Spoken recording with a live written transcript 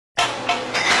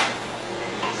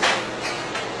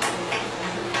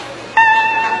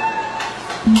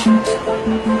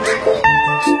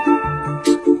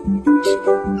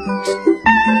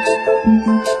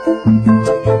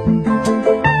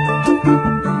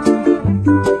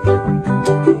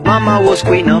was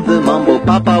queen of the mambo,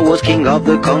 Papa was king of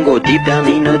the Congo. Deep down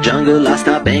in the jungle I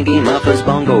started banging my first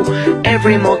bongo.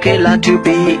 Every monkey like to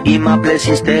be in my place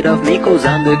instead of me, cause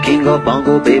I'm the king of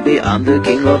bongo, baby, I'm the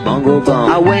king of Bongo Bong.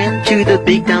 I went to the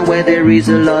big town where there is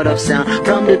a lot of sound,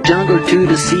 from the jungle to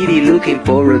the city looking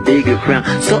for a bigger crown.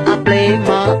 So I play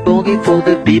my boogie for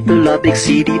the people of big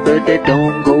city, but they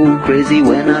don't go crazy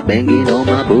when I banging on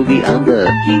my boogie. I'm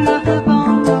the king of the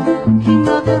bongo, king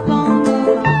of the bongo.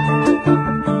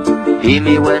 Hear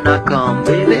me when I come,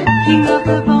 baby. King of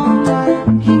the bongo,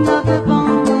 king of the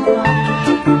bongo.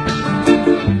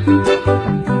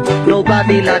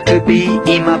 Nobody like to be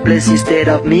in my place instead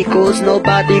of me, cause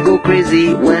nobody go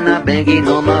crazy when I'm banging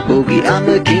on my boogie. I'm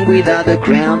the king without a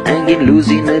crown, hanging loose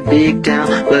in a big town,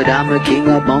 but I'm the king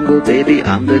of bongo, baby,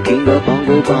 I'm the king of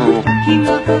Bongo Bong. King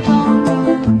of the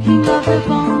bongo, king of the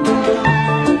bongo.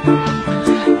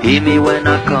 Hear me when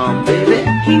I come, baby.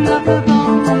 King of the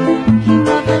bongo, king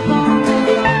of the bongo.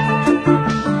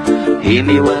 Hear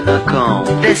me when I come.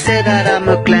 They say that I'm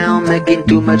a clown, making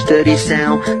too much dirty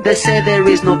sound. They say there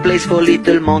is no place for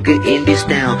little monkey in this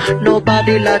town.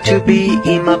 Nobody like to be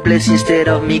in my place instead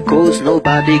of me, cause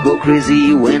nobody go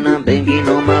crazy when I'm banging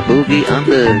on my boogie. I'm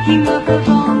the king of the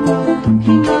bongo,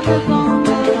 king of the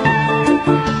bongo.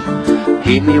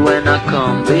 Hear me when I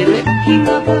come, baby. King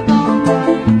of the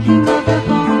bongo, king of the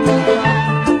bongo.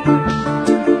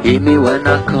 Hear me when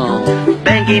I come.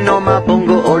 Banging on my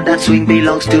bongo, all that swing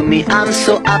belongs to me. I'm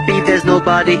so happy there's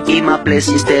nobody in my place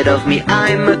instead of me.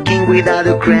 I'm a king without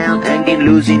a crown, hanging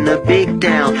loose in a big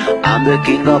town. I'm the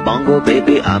king of bongo,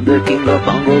 baby, I'm the king of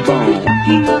Bongo Bong.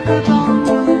 King of the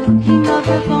bongo, king of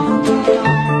the bongo.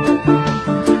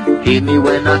 Hear me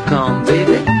when I come,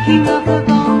 baby. King of the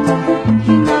bongo,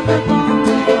 king of the bongo.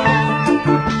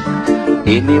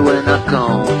 Hear me when I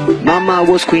come. Mama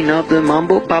was queen of the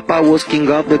mambo, Papa was king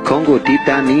of the Congo. Deep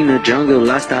down in the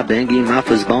jungle I started banging my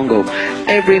first bongo.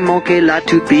 Every monkey like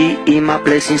to be in my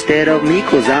place instead of me,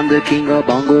 cause I'm the king of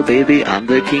bongo, baby, I'm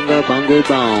the king of Bongo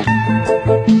Bong.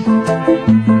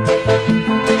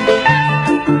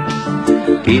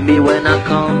 Hear me when I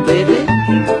come, baby.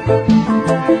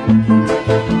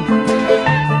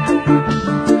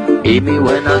 Hear me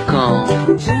when I come.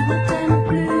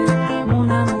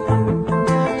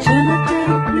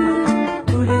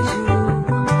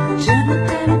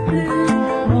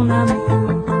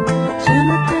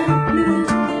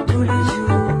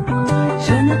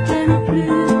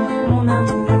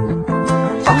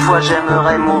 Parfois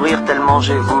j'aimerais mourir tellement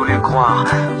j'ai voulu croire.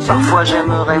 Parfois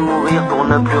j'aimerais mourir pour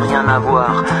ne plus rien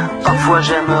avoir. Parfois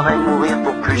j'aimerais mourir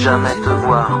pour plus jamais te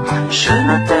voir. Je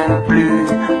ne t'aime plus,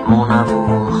 mon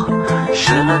amour.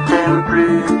 Je ne t'aime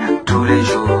plus tous les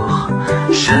jours.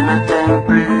 Je ne t'aime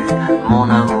plus, mon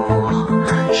amour.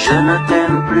 Je ne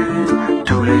t'aime plus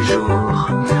tous les jours.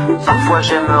 Parfois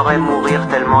j'aimerais mourir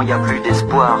tellement y a plus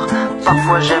d'espoir.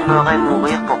 Parfois j'aimerais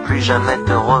mourir pour plus jamais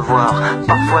te revoir.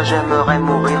 Parfois j'aimerais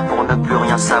mourir pour ne plus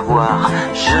rien savoir.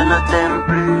 Je ne t'aime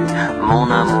plus, mon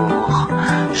amour.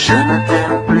 Je ne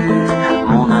t'aime plus,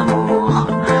 mon amour.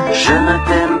 Je ne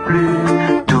t'aime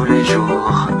plus tous les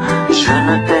jours. Je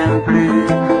ne t'aime plus,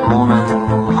 mon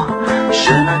amour.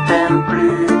 Je ne t'aime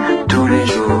plus tous les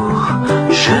jours.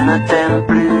 Je ne t'aime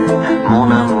plus,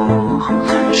 mon amour.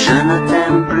 Je ne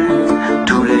t'aime plus.